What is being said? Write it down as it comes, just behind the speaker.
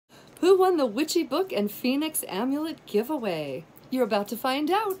Who won the Witchy Book and Phoenix Amulet giveaway? You're about to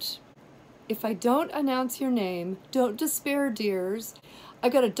find out. If I don't announce your name, don't despair, dears. I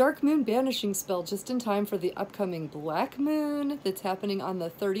got a dark moon banishing spell just in time for the upcoming black moon that's happening on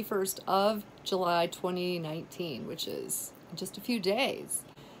the 31st of July 2019, which is in just a few days.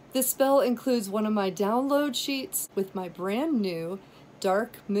 This spell includes one of my download sheets with my brand new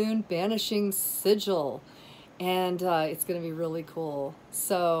dark moon banishing sigil. And it's going to be really cool.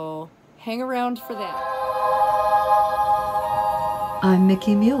 So hang around for that. I'm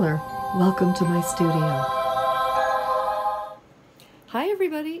Mickie Mueller. Welcome to my studio. Hi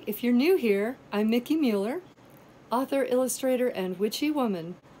everybody. If you're new here, I'm Mickie Mueller, author, illustrator, and witchy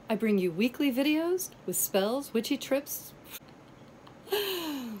woman. I bring you weekly videos with spells, witchy trips.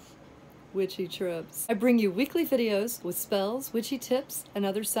 Witchy trips. I bring you weekly videos with spells, witchy tips, and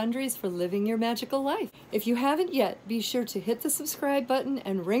other sundries for living your magical life. If you haven't yet, be sure to hit the subscribe button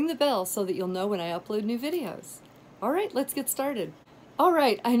and ring the bell so that you'll know when I upload new videos. All right, let's get started. All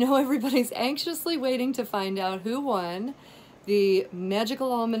right, I know everybody's anxiously waiting to find out who won the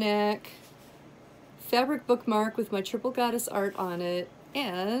Magical Almanac fabric bookmark with my triple goddess art on it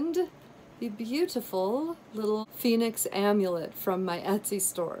and the beautiful little Phoenix Amulet from my Etsy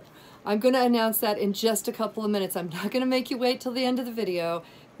store. I'm going to announce that in just a couple of minutes. I'm not going to make you wait till the end of the video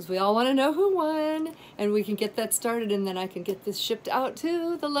because we all want to know who won and we can get that started and then I can get this shipped out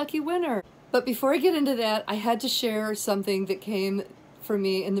to the lucky winner. But before I get into that, I had to share something that came for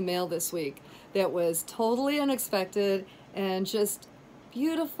me in the mail this week that was totally unexpected and just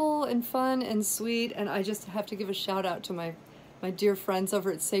beautiful and fun and sweet, and I just have to give a shout out to my dear friends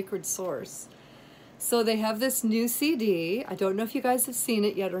over at Sacred Source. So they have this new CD. I don't know if you guys have seen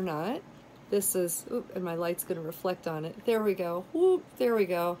it yet or not. This is, oop, and my light's going to reflect on it. There we go. Whoop, there we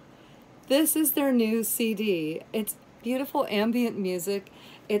go. This is their new CD. It's beautiful ambient music.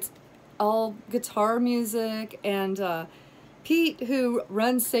 It's all guitar music, and Pete, who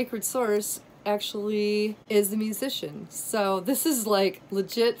runs Sacred Source, actually is the musician. So this is like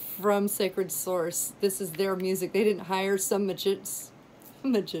legit from Sacred Source. This is their music. They didn't hire some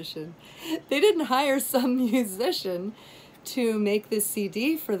magician. They didn't hire some musician to make this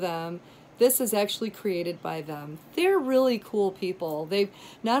CD for them. This is actually created by them. They're really cool people. They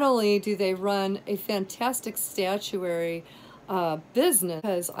not only do they run a fantastic statuary business,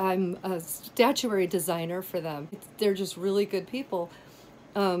 because I'm a statuary designer for them. They're just really good people.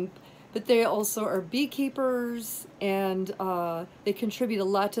 But they also are beekeepers, and they contribute a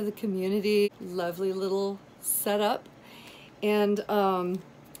lot to the community. Lovely little setup. And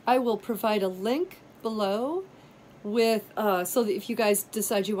I will provide a link below with, so that if you guys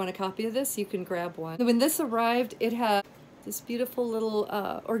decide you want a copy of this, you can grab one. When this arrived, it had this beautiful little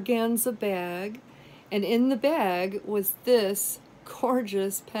organza bag, and in the bag was this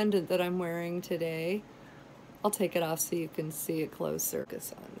gorgeous pendant that I'm wearing today. I'll take it off so you can see it closer.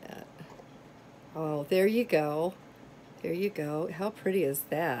 Focus on that. Oh, there you go. There you go. How pretty is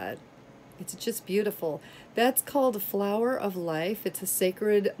that? It's just beautiful. That's called a flower of life. It's a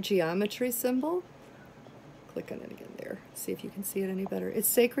sacred geometry symbol. Click on it again there. See if you can see it any better. It's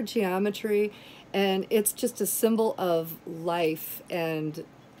sacred geometry, and it's just a symbol of life and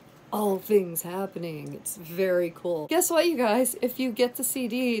all things happening. It's very cool. Guess what, you guys? If you get the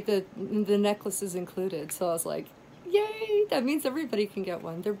CD, the necklace is included. So I was like, yay! That means everybody can get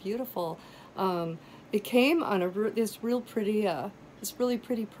one. They're beautiful. It came on this really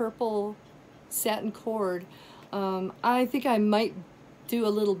pretty purple satin cord. I think I might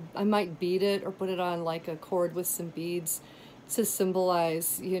do I might bead it or put it on like a cord with some beads to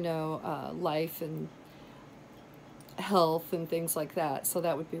symbolize, you know, life and health and things like that. So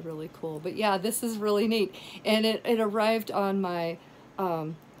that would be really cool. But yeah, this is really neat. And it arrived on my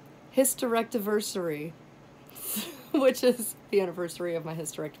hysterectiversary, which is the anniversary of my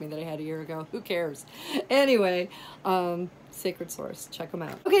hysterectomy that I had a year ago. Who cares? Anyway, Sacred Source, check them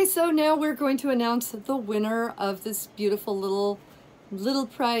out. Okay, so now we're going to announce the winner of this beautiful little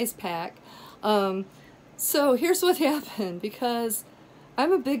prize pack. So here's what happened, because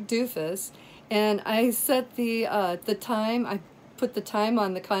I'm a big doofus, and I set the time, I put the time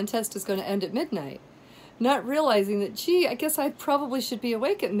on the contest is going to end at midnight, not realizing that, gee, I guess I probably should be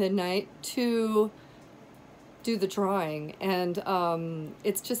awake at midnight to do the drawing. And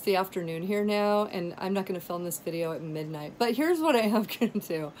it's just the afternoon here now, and I'm not going to film this video at midnight. But here's what I am going to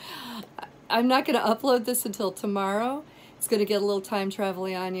do. I'm not going to upload this until tomorrow. It's going to get a little time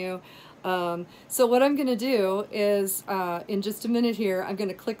travel-y on you. So what I'm going to do is, in just a minute here, I'm going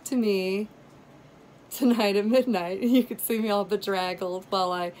to click to me tonight at midnight, and you can see me all bedraggled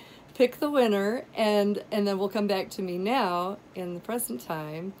while I pick the winner, and then we'll come back to me now in the present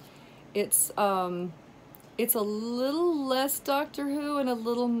time, It's a little less Doctor Who and a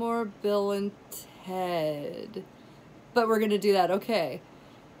little more Bill and Ted. But we're gonna do that, okay.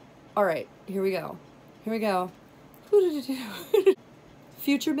 All right, here we go. Here we go.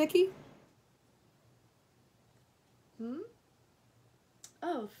 Future Mickie?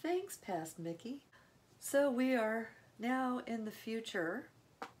 Oh, thanks, past Mickie. So we are now in the future,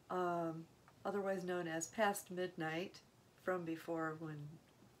 otherwise known as past midnight, from before when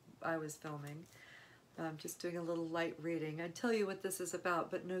I was filming. I'm just doing a little light reading. I'd tell you what this is about,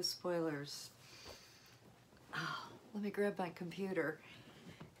 but no spoilers. Oh, let me grab my computer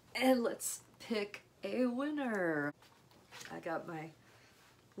and let's pick a winner. I got my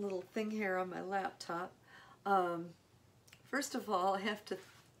little thing here on my laptop. First of all, I have to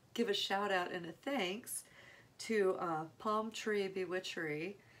give a shout out and a thanks to Palm Tree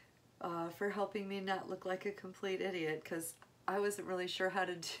Bewitchery for helping me not look like a complete idiot, because I wasn't really sure how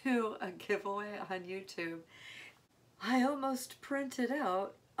to do a giveaway on YouTube. I almost printed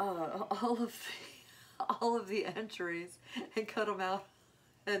out all of the entries and cut them out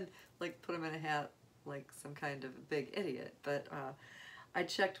and like put them in a hat like some kind of a big idiot. But I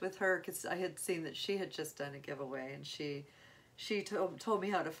checked with her because I had seen that she had just done a giveaway, and she told me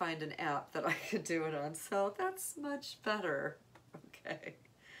how to find an app that I could do it on. So that's much better. Okay.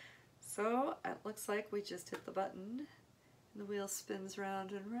 So it looks like we just hit the button. The wheel spins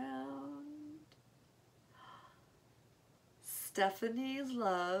round and round. Stephanie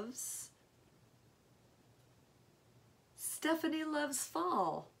loves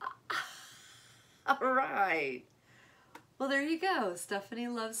fall. All right. Well, there you go. Stephanie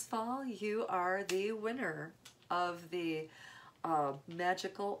loves fall. You are the winner of the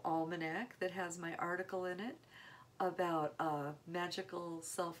magical almanac that has my article in it about magical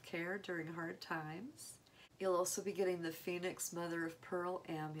self-care during hard times. You'll also be getting the Phoenix Mother of Pearl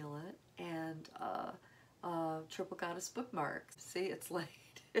Amulet and Triple Goddess bookmark. See, it's late.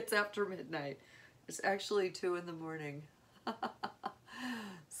 It's after midnight. It's actually 2 in the morning.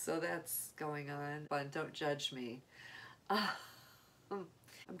 So that's going on. But don't judge me. I'm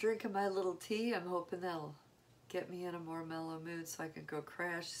drinking my little tea. I'm hoping that'll get me in a more mellow mood so I can go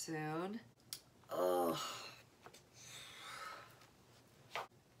crash soon. Oh.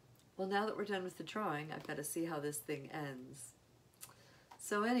 Well, now that we're done with the drawing, I've got to see how this thing ends.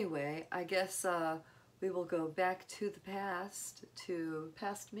 So anyway, I guess we will go back to the past, to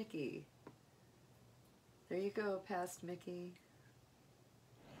past Mickie. There you go, past Mickie.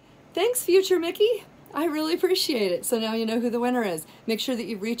 Thanks, future Mickie. I really appreciate it. So now you know who the winner is. Make sure that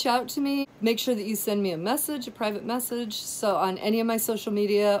you reach out to me. Make sure that you send me a message, a private message, so on any of my social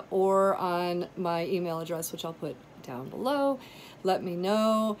media or on my email address, which I'll put down below. Let me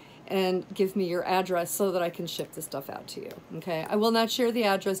know and give me your address so that I can ship this stuff out to you, okay? I will not share the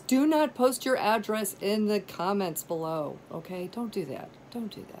address. Do not post your address in the comments below, okay? Don't do that.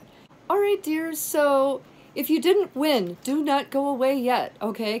 Don't do that. All right, dears, so if you didn't win, do not go away yet,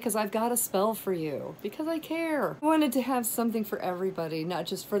 okay? Because I've got a spell for you, because I care. I wanted to have something for everybody, not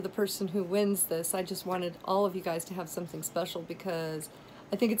just for the person who wins this. I just wanted all of you guys to have something special, because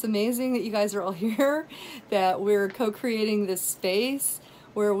I think it's amazing that you guys are all here, that we're co-creating this space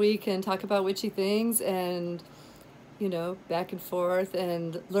where we can talk about witchy things and, you know, back and forth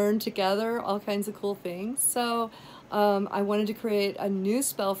and learn together all kinds of cool things. So I wanted to create a new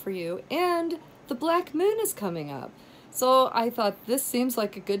spell for you, and the black moon is coming up. So I thought this seems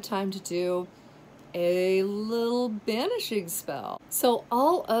like a good time to do a little banishing spell. So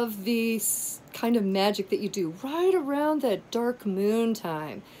all of these kind of magic that you do right around that dark moon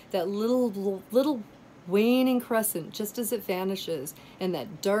time, that little waning crescent just as it vanishes, and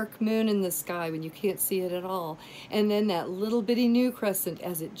that dark moon in the sky when you can't see it at all, and then that little bitty new crescent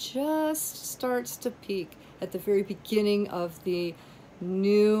as it just starts to peak at the very beginning of the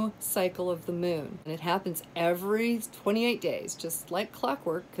new cycle of the moon. And it happens every 28 days, just like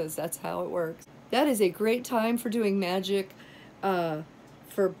clockwork, because that's how it works. That is a great time for doing magic,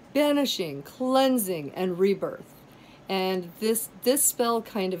 for banishing, cleansing, and rebirth. And this spell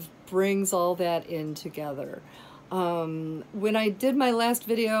kind of brings all that in together. When I did my last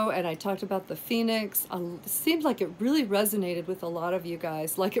video and I talked about the Phoenix, it seemed like it really resonated with a lot of you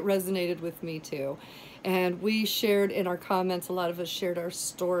guys, like it resonated with me too. And we shared in our comments, a lot of us shared our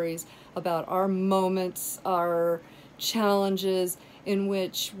stories about our moments, our challenges in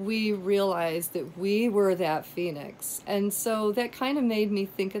which we realized that we were that Phoenix. And so that kind of made me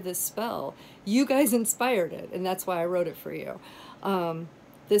think of this spell. You guys inspired it, and that's why I wrote it for you.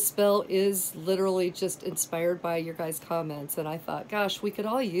 This spell is literally just inspired by your guys' comments, and I thought, gosh, we could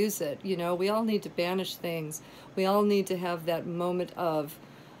all use it. You know, we all need to banish things. We all need to have that moment of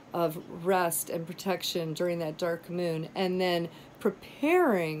rest and protection during that dark moon, and then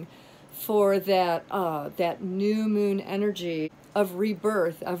preparing for that that new moon energy of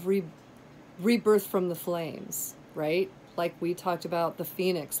rebirth, rebirth from the flames, right? Like we talked about the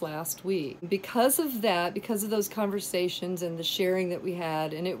Phoenix last week. Because of that, because of those conversations and the sharing that we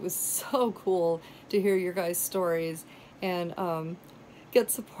had, and it was so cool to hear your guys' stories and get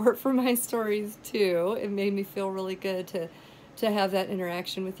support for my stories too. It made me feel really good to have that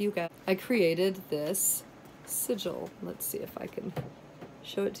interaction with you guys. I created this sigil. Let's see if I can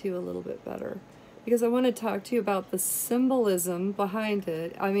show it to you a little bit better, because I want to talk to you about the symbolism behind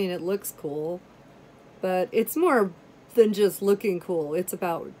it. I mean, it looks cool, but it's more than just looking cool. It's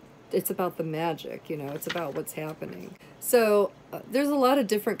about the magic, you know, it's about what's happening. So there's a lot of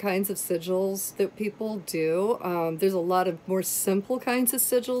different kinds of sigils that people do. There's a lot of more simple kinds of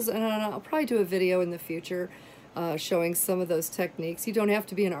sigils, and I'll probably do a video in the future showing some of those techniques. You don't have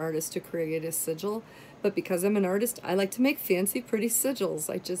to be an artist to create a sigil, but because I'm an artist, I like to make fancy, pretty sigils.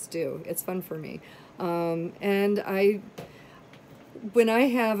 I just do. It's fun for me. And when I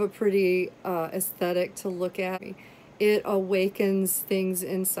have a pretty aesthetic to look at, it awakens things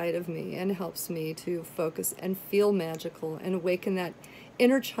inside of me and helps me to focus and feel magical and awaken that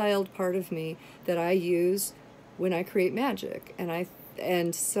inner child part of me that I use when I create magic.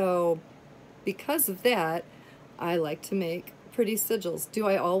 And so because of that, I like to make pretty sigils. Do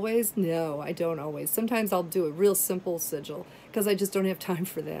I always? No, I don't always. Sometimes I'll do a real simple sigil because I just don't have time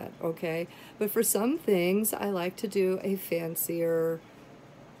for that, okay? But for some things, I like to do a fancier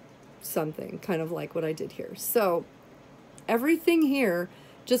something, kind of like what I did here. So everything here,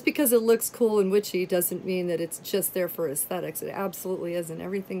 just because it looks cool and witchy, doesn't mean that it's just there for aesthetics. It absolutely isn't.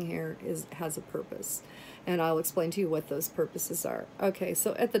 Everything here has a purpose, and I'll explain to you what those purposes are. Okay,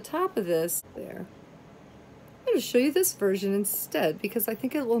 so at the top of this, there, I'm going to show you this version instead because I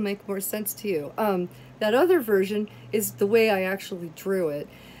think it will make more sense to you. That other version is the way I actually drew it,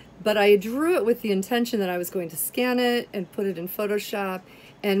 but I drew it with the intention that I was going to scan it and put it in Photoshop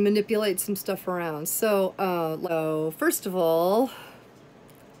and manipulate some stuff around. So first of all,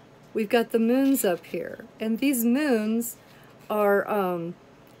 we've got the moons up here, and these moons are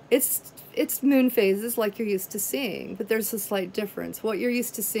it's moon phases like you're used to seeing, but there's a slight difference. What you're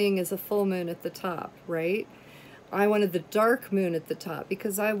used to seeing is a full moon at the top, right? I wanted the dark moon at the top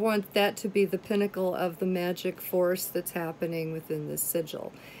because I want that to be the pinnacle of the magic force that's happening within this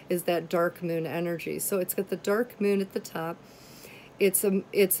sigil, is that dark moon energy. So it's got the dark moon at the top. It's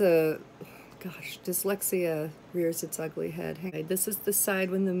a gosh, dyslexia rears its ugly head. This is the side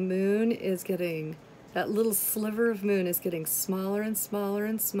when the moon is getting, that little sliver of moon is getting smaller and smaller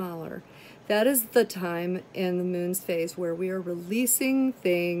and smaller. That is the time in the moon's phase where we are releasing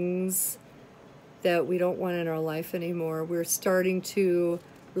things that we don't want in our life anymore. We're starting to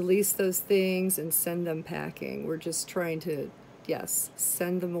release those things and send them packing. We're just trying to, yes,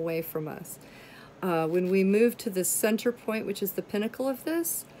 send them away from us. When we move to the center point, which is the pinnacle of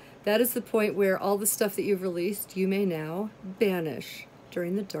this, that is the point where all the stuff that you've released, you may now banish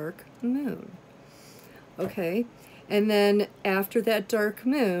during the dark moon. Okay, and then after that dark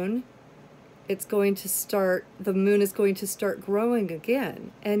moon, it's going to start, the moon is going to start growing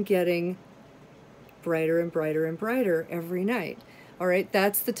again and getting brighter and brighter and brighter every night. All right,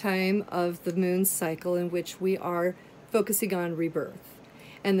 that's the time of the moon cycle in which we are focusing on rebirth.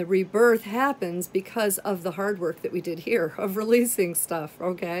 And the rebirth happens because of the hard work that we did here of releasing stuff,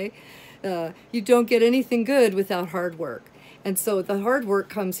 okay? You don't get anything good without hard work. And so the hard work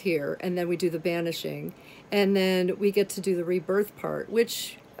comes here, and then we do the banishing, and then we get to do the rebirth part,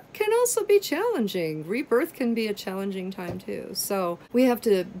 which can also be challenging. Rebirth can be a challenging time too. So we have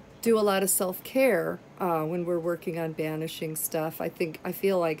to do a lot of self-care when we're working on banishing stuff. I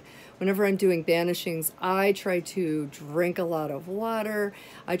feel like whenever I'm doing banishings, I try to drink a lot of water.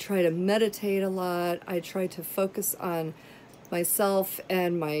 I try to meditate a lot. I try to focus on myself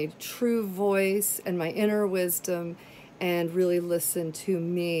and my true voice and my inner wisdom and really listen to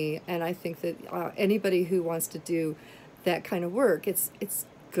me. And I think that anybody who wants to do that kind of work, it's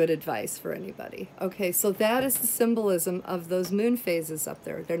good advice for anybody. Okay, so that is the symbolism of those moon phases up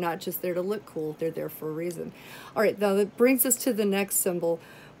there. They're not just there to look cool, they're there for a reason. All right, now that brings us to the next symbol,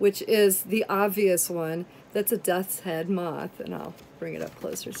 which is the obvious one. That's a death's head moth, and I'll bring it up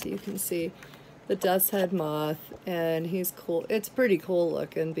closer so you can see the death's head moth, and he's cool. It's pretty cool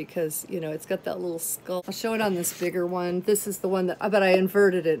looking because, you know, it's got that little skull. I'll show it on this bigger one. This is the one that, but I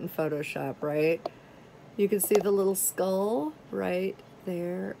inverted it in Photoshop, right? You can see the little skull right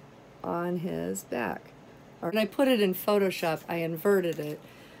there on his back. And I put it in Photoshop, I inverted it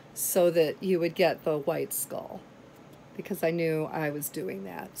so that you would get the white skull. because I knew I was doing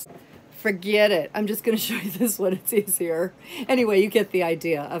that. Forget it. I'm just going to show you this one. It's easier. Anyway, you get the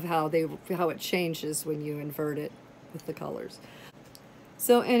idea of how it changes when you invert it with the colors.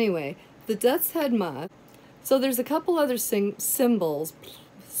 So anyway, the Death's Head moth. So there's a couple other symbols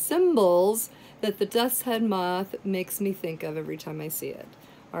that the Death's Head moth makes me think of every time I see it.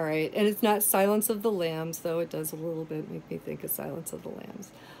 All right, and it's not Silence of the Lambs, though it does a little bit make me think of Silence of the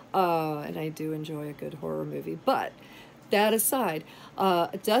Lambs. And I do enjoy a good horror movie. But that aside,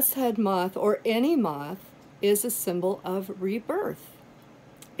 a Death's Head moth, or any moth, is a symbol of rebirth.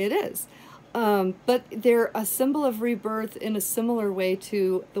 It is. But they're a symbol of rebirth in a similar way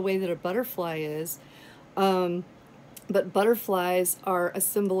to the way that a butterfly is. But butterflies are a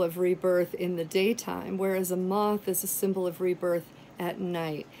symbol of rebirth in the daytime, whereas a moth is a symbol of rebirth at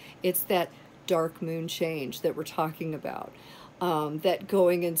night. It's that dark moon change that we're talking about, that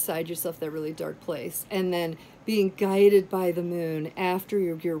going inside yourself, that really dark place, and then being guided by the moon after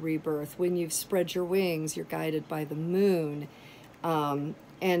your rebirth. When you've spread your wings, you're guided by the moon, and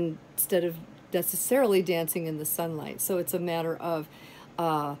instead of necessarily dancing in the sunlight. So it's a matter of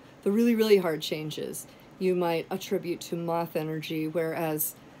the really, really hard changes you might attribute to moth energy,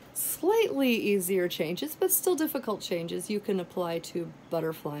 whereas slightly easier changes, but still difficult changes, you can apply to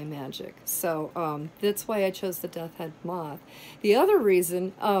butterfly magic. So that's why I chose the Death Head moth. The other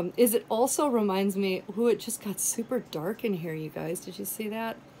reason is it also reminds me, it just got super dark in here, you guys. Did you see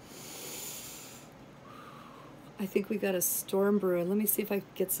that? I think we got a storm brewing. Let me see if I can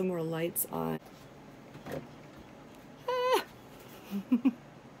get some more lights on. Ah.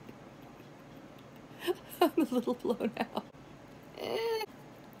 I'm a little blown out.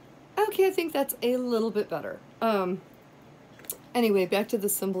 Okay, I think that's a little bit better. Anyway, back to the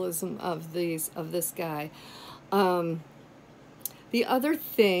symbolism of this guy. The other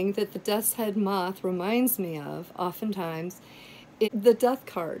thing that the Death's Head moth reminds me of, oftentimes, is the Death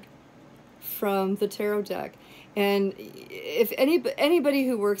card from the tarot deck. And if anybody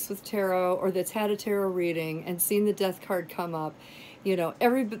who works with tarot or that's had a tarot reading and seen the Death card come up, you know,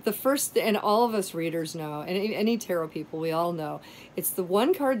 the first, and all of us readers know, and any tarot people, we all know, it's the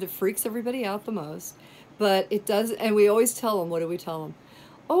one card that freaks everybody out the most. But it does, and we always tell them, what do we tell them?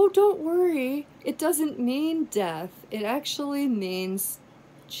 Oh, don't worry, it doesn't mean death. It actually means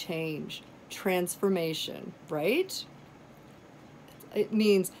change, transformation, right? It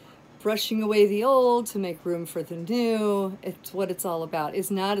means brushing away the old to make room for the new. It's what it's all about.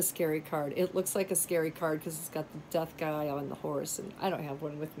 It's not a scary card. It looks like a scary card because it's got the death guy on the horse, and I don't have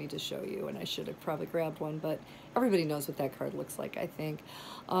one with me to show you, and I should have probably grabbed one, but everybody knows what that card looks like, I think.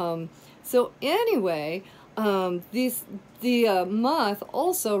 So anyway, the moth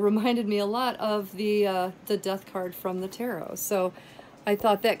also reminded me a lot of the death card from the tarot. So I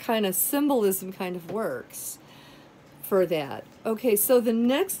thought that kind of symbolism kind of works for that. Okay, so the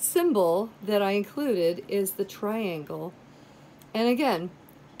next symbol that I included is the triangle. And again,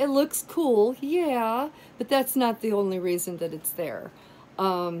 it looks cool, yeah, but that's not the only reason that it's there.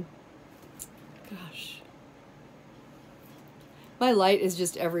 Gosh. My light is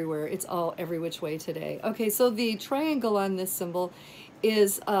just everywhere. It's all every which way today. Okay, so the triangle on this symbol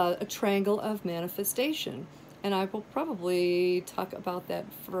is a triangle of manifestation. And I will probably talk about that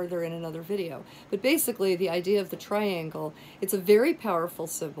further in another video. But basically, the idea of the triangle, it's a very powerful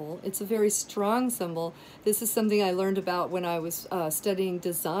symbol. It's a very strong symbol. This is something I learned about when I was studying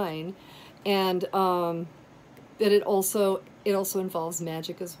design. And that it also involves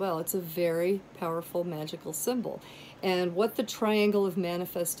magic as well. It's a very powerful magical symbol. And what the triangle of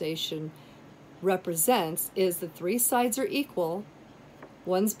manifestation represents is the three sides are equal,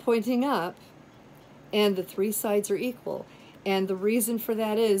 one's pointing up, and the three sides are equal. And the reason for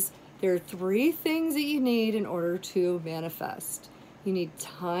that is there are three things that you need in order to manifest. You need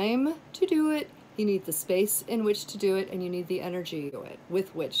time to do it, you need the space in which to do it, and you need the energy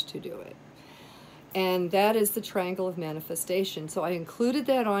with which to do it. And that is the triangle of manifestation. So I included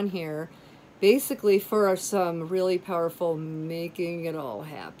that on here basically for some really powerful making it all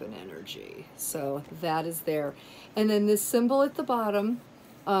happen energy. So that is there. And then this symbol at the bottom,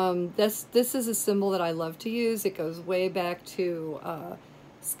 this is a symbol that I love to use. It goes way back to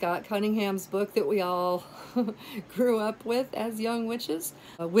Scott Cunningham's book that we all grew up with as young witches.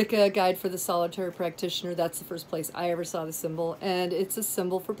 Wicca Guide for the Solitary Practitioner. That's the first place I ever saw the symbol, and it's a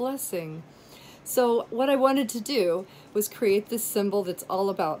symbol for blessing. So what I wanted to do was create this symbol that's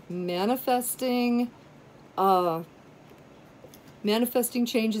all about manifesting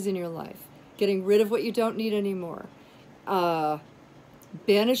changes in your life, getting rid of what you don't need anymore,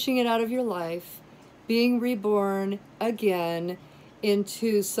 banishing it out of your life, being reborn again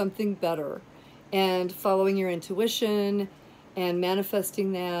into something better. and following your intuition and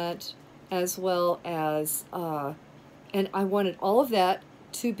manifesting that, as well as, and I wanted all of that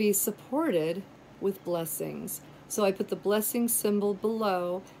to be supported with blessings. So I put the blessing symbol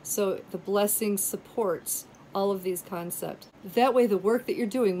below, so the blessing supports all of these concepts. That way the work that you're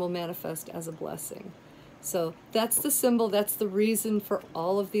doing will manifest as a blessing. So that's the symbol, that's the reason for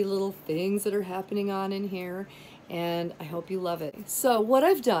all of the little things that are happening on in here, and I hope you love it. So what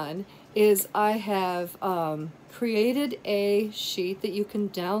I've done is I have created a sheet that you can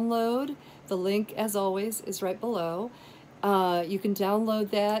download. The link, as always, is right below. You can download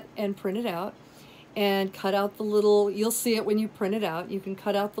that and print it out and cut out the little, you'll see it when you print it out, you can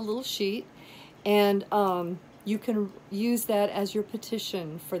cut out the little sheet, and you can use that as your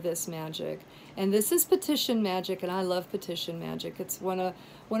petition for this magic. And this is petition magic, and I love petition magic. It's one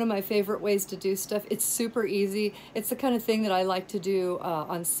of my favorite ways to do stuff. It's super easy. It's the kind of thing that I like to do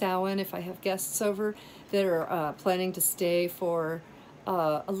on Samhain if I have guests over that are planning to stay for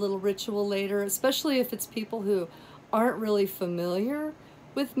a little ritual later, especially if it's people who aren't really familiar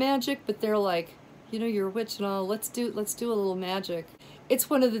with magic, but they're like, you know, you're a witch and all, let's do a little magic. It's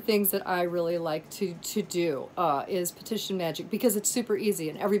one of the things that I really like to do is petition magic, because it's super easy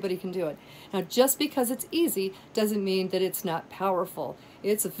and everybody can do it. Now, just because it's easy doesn't mean that it's not powerful.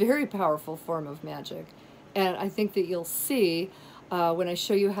 It's a very powerful form of magic. And I think that you'll see when I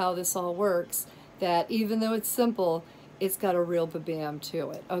show you how this all works, that even though it's simple, it's got a real ba-bam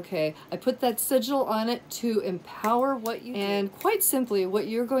to it. Okay, I put that sigil on it to empower what you do. And quite simply, what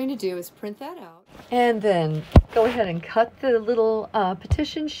you're going to do is print that out. And then go ahead and cut the little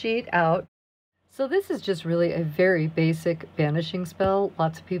petition sheet out. So this is just really a very basic banishing spell.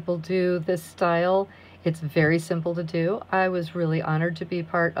 Lots of people do this style. It's very simple to do. I was really honored to be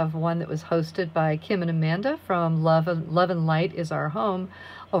part of one that was hosted by Kim and Amanda from Love and Light is Our Home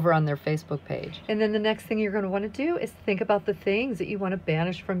over on their Facebook page. And then the next thing you're going to want to do is think about the things that you want to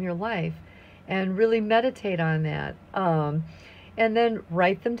banish from your life and really meditate on that. And then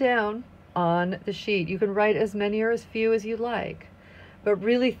write them down on the sheet. You can write as many or as few as you like, but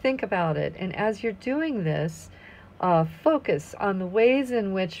really think about it. And as you're doing this, focus on the ways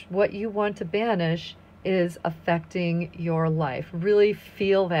in which what you want to banish is affecting your life. Really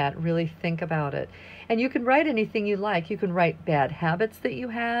feel that, really think about it. And you can write anything you like. You can write bad habits that you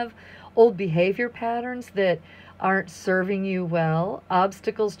have, old behavior patterns that aren't serving you well,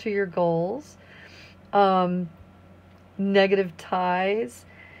 obstacles to your goals, negative ties,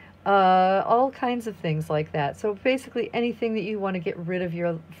 all kinds of things like that. So basically anything that you want to get rid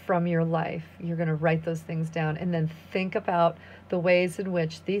of from your life, you're going to write those things down and then think about the ways in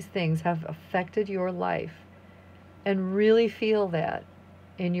which these things have affected your life and really feel that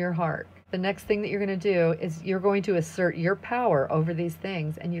in your heart. The next thing that you're going to do is you're going to assert your power over these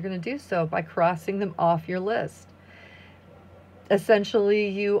things, and you're going to do so by crossing them off your list. Essentially,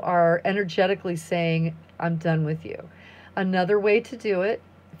 you are energetically saying, I'm done with you. Another way to do it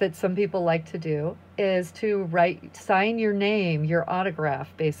that some people like to do is to sign your name, your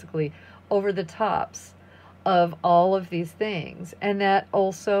autograph, basically, over the tops of all of these things. And that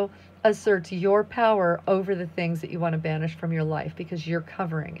also asserts your power over the things that you want to banish from your life, because you're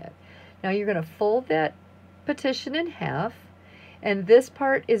covering it. Now you're going to fold that petition in half, and this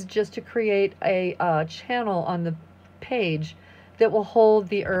part is just to create a channel on the page that will hold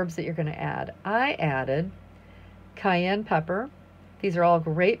the herbs that you're going to add. I added cayenne pepper. These are all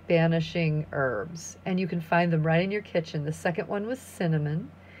great banishing herbs, and you can find them right in your kitchen. The second one was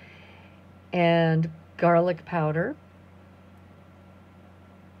cinnamon and garlic powder.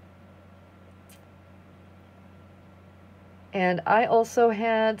 And I also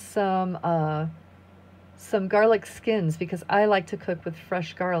had some garlic skins, because I like to cook with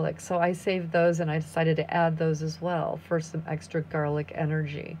fresh garlic. So I saved those, and I decided to add those as well for some extra garlic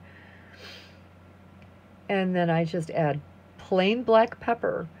energy. And then I just add plain black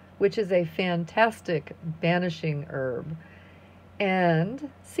pepper, which is a fantastic banishing herb,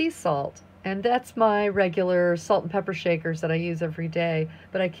 and sea salt. And that's my regular salt and pepper shakers that I use every day,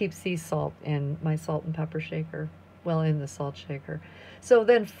 but I keep sea salt in my salt and pepper shaker, well, in the salt shaker. So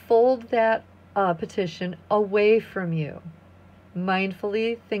then fold that petition away from you,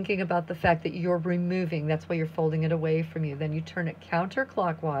 mindfully thinking about the fact that you're removing. That's why you're folding it away from you. Then you turn it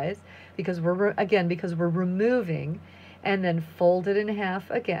counterclockwise, because we're removing, and then fold it in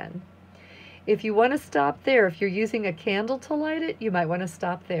half again. If you want to stop there, if you're using a candle to light it, you might want to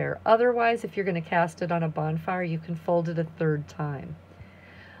stop there. Otherwise, if you're going to cast it on a bonfire, you can fold it a third time.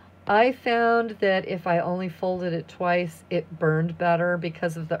 I found that if I only folded it twice, it burned better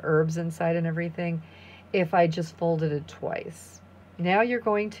because of the herbs inside and everything, if I just folded it twice. Now you're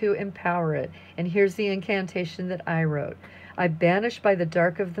going to empower it. And here's the incantation that I wrote. I banish by the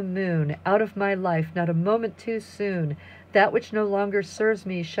dark of the moon out of my life, not a moment too soon. That which no longer serves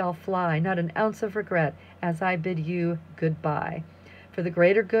me shall fly, not an ounce of regret, as I bid you goodbye. For the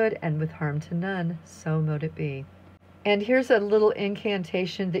greater good and with harm to none, so mote it be. And here's a little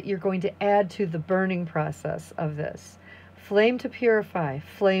incantation that you're going to add to the burning process of this. Flame to purify,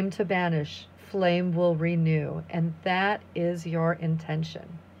 flame to banish, flame will renew. And that is your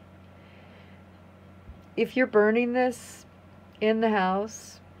intention. If you're burning this in the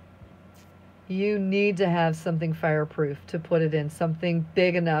house, you need to have something fireproof to put it in, something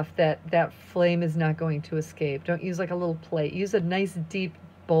big enough that that flame is not going to escape. Don't use like a little plate. Use a nice deep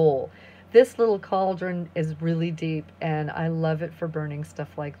bowl. This little cauldron is really deep, and I love it for burning stuff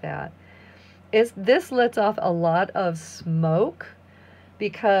like that. This lets off a lot of smoke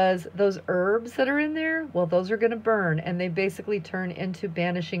because those herbs that are in there, well, those are going to burn, and they basically turn into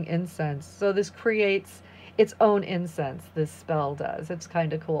banishing incense. So this creates its own incense, this spell does. It's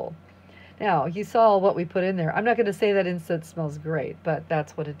kind of cool. Now, you saw what we put in there. I'm not going to say that incense smells great, but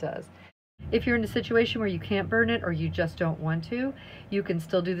that's what it does. If you're in a situation where you can't burn it or you just don't want to, you can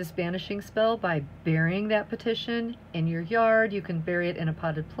still do this banishing spell by burying that petition in your yard. You can bury it in a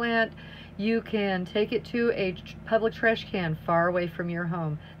potted plant. You can take it to a public trash can far away from your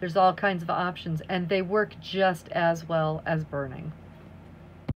home. There's all kinds of options, and they work just as well as burning.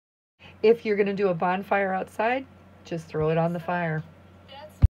 If you're going to do a bonfire outside, just throw it on the fire.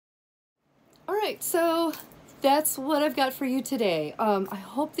 All right, so that's what I've got for you today. I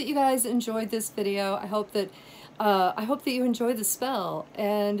hope that you guys enjoyed this video. I hope that you enjoyed the spell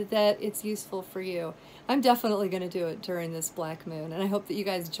and that it's useful for you. I'm definitely going to do it during this black moon, and I hope that you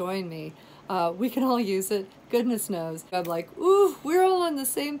guys join me. We can all use it. Goodness knows. I'm like, ooh, we're all on the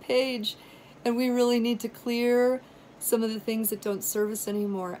same page, and we really need to clear some of the things that don't serve us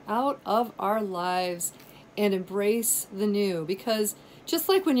anymore out of our lives and embrace the new, because just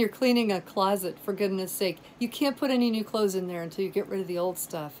like when you're cleaning a closet, for goodness sake, you can't put any new clothes in there until you get rid of the old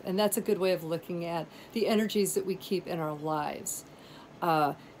stuff. And that's a good way of looking at the energies that we keep in our lives.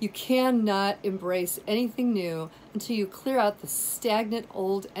 You cannot embrace anything new until you clear out the stagnant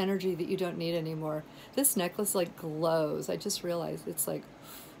old energy that you don't need anymore. This necklace like glows. I just realized it's like...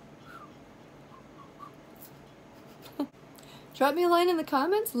 Drop me a line in the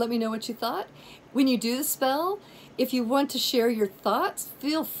comments. Let me know what you thought. When you do the spell, if you want to share your thoughts,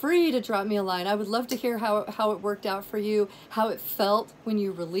 feel free to drop me a line. I would love to hear how it worked out for you, how it felt when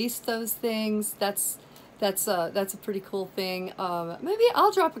you released those things. That's a pretty cool thing. Maybe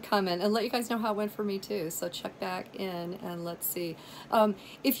I'll drop a comment and let you guys know how it went for me too. So check back in and let's see.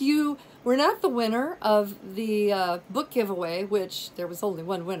 If you were not the winner of the book giveaway, which there was only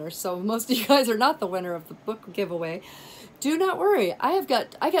one winner, so most of you guys are not the winner of the book giveaway, do not worry. I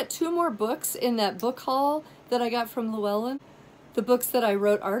got 2 more books in that book haul that I got from Llewellyn, the books that I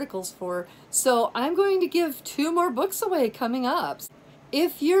wrote articles for. So I'm going to give 2 more books away coming up.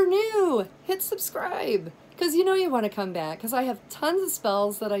 If you're new, hit subscribe, because you know you want to come back, because I have tons of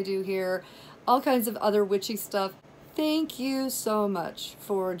spells that I do here, all kinds of other witchy stuff. Thank you so much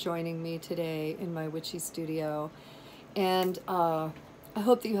for joining me today in my witchy studio. And I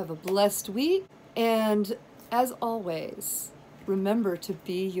hope that you have a blessed week. And as always, remember to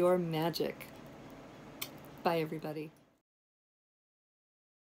be your magic. Bye, everybody.